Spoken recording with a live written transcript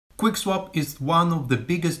Quickswap is one of the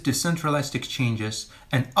biggest decentralized exchanges,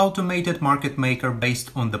 an automated market maker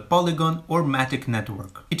based on the Polygon or Matic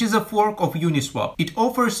network. It is a fork of Uniswap. It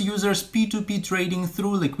offers users P2P trading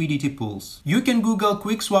through liquidity pools. You can Google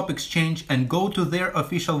Quickswap Exchange and go to their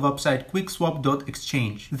official website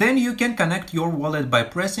quickswap.exchange. Then you can connect your wallet by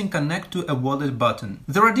pressing Connect to a Wallet button.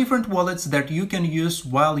 There are different wallets that you can use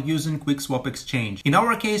while using Quickswap Exchange. In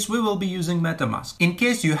our case, we will be using MetaMask. In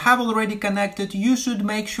case you have already connected, you should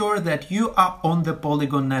make sure that you are on the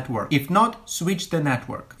Polygon network. If not, switch the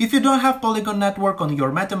network. If you don't have Polygon network on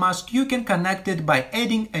your MetaMask, you can connect it by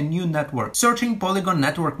adding a new network, searching Polygon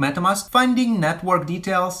network MetaMask, finding network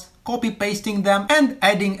details, copy-pasting them and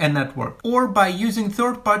adding a network, or by using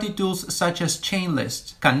third-party tools such as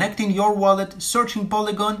Chainlist, connecting your wallet, searching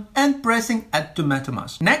Polygon and pressing Add to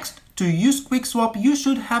MetaMask. Next, to use Quickswap, you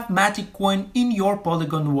should have Matic coin in your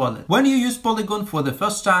Polygon wallet. When you use Polygon for the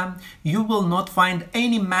first time, you will not find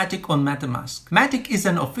any Matic on MetaMask. Matic is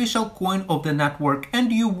an official coin of the network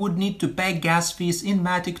and you would need to pay gas fees in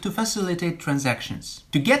Matic to facilitate transactions.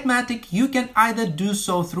 To get Matic, you can either do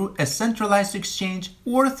so through a centralized exchange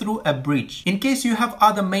or through a bridge. In case you have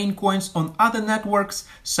other main coins on other networks,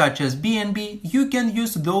 such as BNB, you can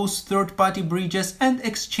use those third-party bridges and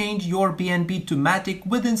exchange your BNB to Matic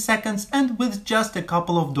within seconds and with just a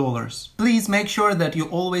couple of dollars. Please make sure that you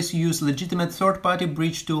always use legitimate third-party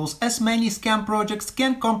bridge tools, as many scam projects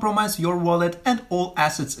can compromise your wallet and all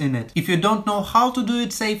assets in it. If you don't know how to do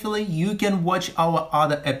it safely, you can watch our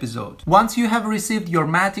other episode. Once you have received your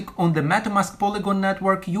Matic on the MetaMask Polygon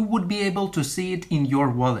network, you would be able to see it in your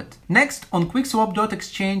wallet. Next, on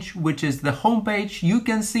quickswap.exchange, which is the homepage, you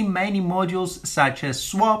can see many modules such as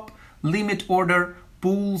swap, limit order,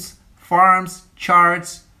 pools, farms,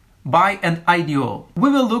 charts, buy and IDO.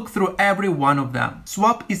 We will look through every one of them.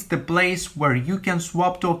 Swap is the place where you can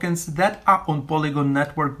swap tokens that are on Polygon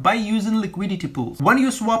network by using liquidity pools. When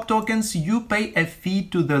you swap tokens, you pay a fee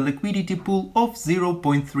to the liquidity pool of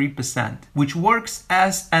 0.3%, which works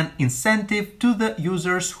as an incentive to the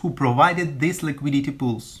users who provided these liquidity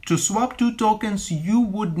pools. To swap two tokens, you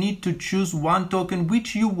would need to choose one token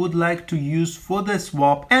which you would like to use for the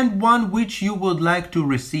swap and one which you would like to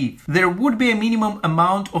receive. There would be a minimum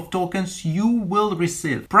amount of tokens you will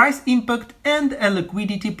receive, price impact and a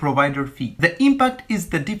liquidity provider fee. The impact is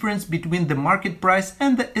the difference between the market price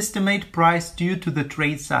and the estimate price due to the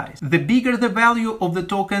trade size. The bigger the value of the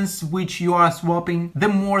tokens which you are swapping, the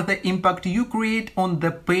more the impact you create on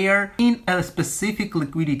the pair in a specific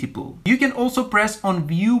liquidity pool. You can also press on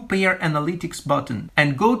View Pair Analytics button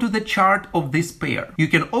and go to the chart of this pair. You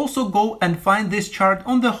can also go and find this chart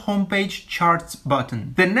on the homepage Charts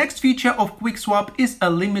button. The next feature of Quickswap is a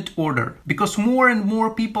limit order, because more and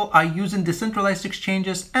more people are using decentralized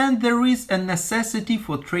exchanges and there is a necessity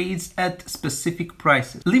for trades at specific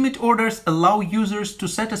prices. Limit orders allow users to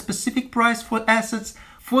set a specific price for assets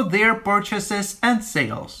for their purchases and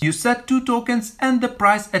sales. You set two tokens and the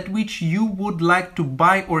price at which you would like to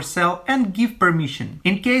buy or sell and give permission.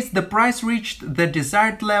 In case the price reached the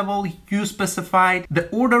desired level you specified, the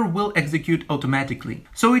order will execute automatically.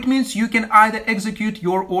 So it means you can either execute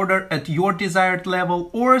your order at your desired level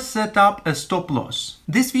or set up a stop loss.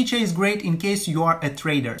 This feature is great in case you are a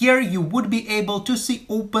trader. Here you would be able to see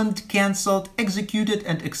opened, cancelled, executed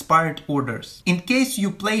and expired orders. In case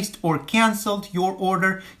you placed or cancelled your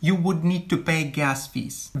order, you would need to pay gas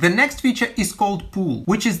fees. The next feature is called Pool,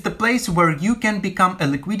 which is the place where you can become a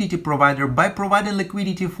liquidity provider by providing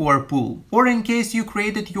liquidity for a pool. Or in case you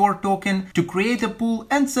created your token, to create a pool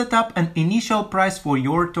and set up an initial price for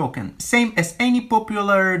your token. Same as any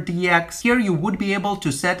popular DEX, here you would be able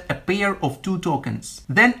to set a pair of two tokens,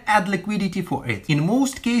 then add liquidity for it. In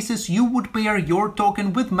most cases, you would pair your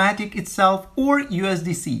token with Matic itself or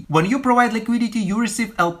USDC. When you provide liquidity, you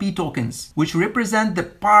receive LP tokens, which represent the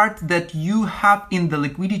part that you have in the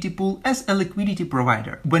liquidity pool as a liquidity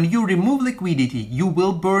provider. When you remove liquidity, you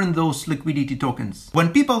will burn those liquidity tokens.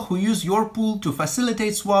 When people who use your pool to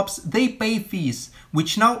facilitate swaps, they pay fees,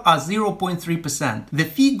 which now are 0.3%. The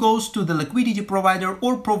fee goes to the liquidity provider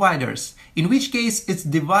or providers, in which case it's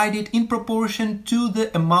divided in proportion to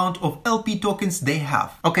the amount of LP tokens they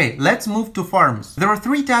have. Okay, let's move to farms. There are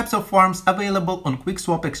three types of farms available on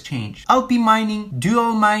Quickswap Exchange: LP mining,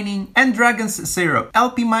 dual mining, and Dragon's Syrup.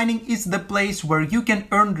 LP mining is the place where you can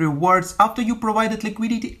earn rewards after you provided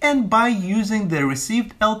liquidity and by using the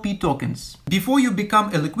received LP tokens. Before you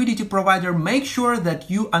become a liquidity provider, make sure that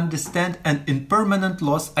you understand an impermanent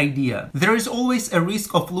loss idea. There is always a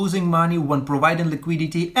risk of losing money when providing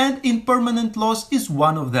liquidity, and impermanent loss is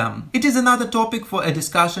one of them. It is another topic for a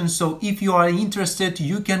discussion, so if you are interested,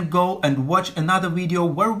 you can go and watch another video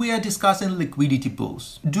where we are discussing liquidity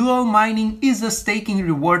pools. Dual mining is a staking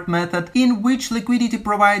reward method in which liquidity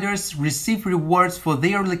providers receive rewards for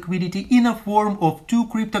their liquidity in a form of 2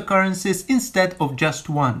 cryptocurrencies instead of just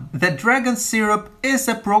one. The Dragon Syrup is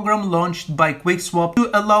a program launched by Quickswap to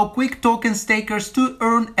allow Quick token stakers to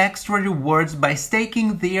earn extra rewards by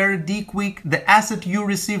staking their DQuick, the asset you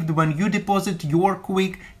received when you deposit your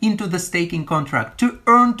Quick into the staking contract, to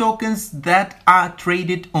earn tokens that are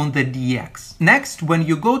traded on the DEX. Next, when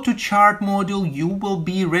you go to chart module, you will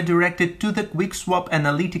be redirected to the Quickswap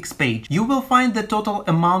analytics page. You will find the total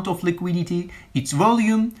amount of liquidity, its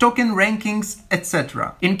volume, token rankings,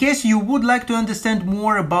 etc. In case you would like to understand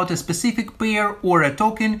more about a specific pair or a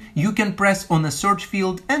token, you can press on a search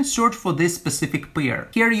field and search for this specific pair.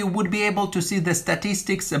 Here you would be able to see the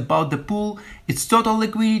statistics about the pool, its total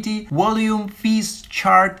liquidity, volume, fees,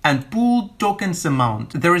 chart, and pooled tokens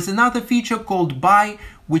amount. There is another feature called Buy,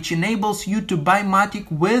 which enables you to buy Matic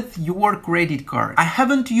with your credit card. I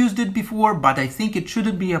haven't used it before, but I think it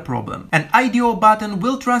shouldn't be a problem. An IDO button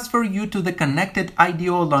will transfer you to the connected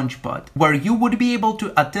IDO launchpad, where you would be able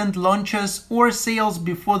to attend launches or sales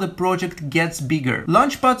before the project gets bigger.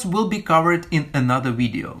 Launchpads will be covered in another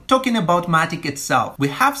video. Talking about Matic itself, we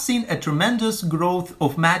have seen a tremendous growth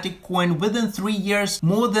of Matic coin within 3 years,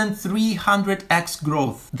 more than 300x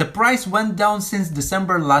growth. The price went down since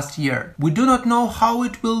December last year. We do not know how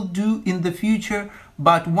it will do in the future,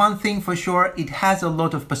 but one thing for sure, it has a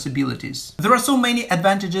lot of possibilities. There are so many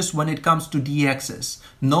advantages when it comes to DEXs.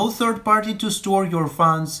 No third party to store your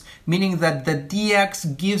funds, meaning that the DEX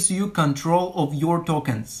gives you control of your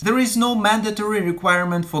tokens. There is no mandatory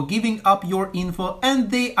requirement for giving up your info,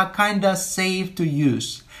 and they are kinda safe to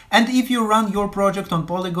use. And if you run your project on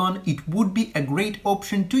Polygon, it would be a great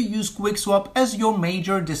option to use Quickswap as your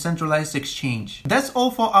major decentralized exchange. That's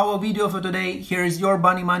all for our video for today. Here is your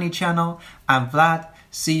BunnyMoney channel. I'm Vlad.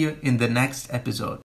 See you in the next episode.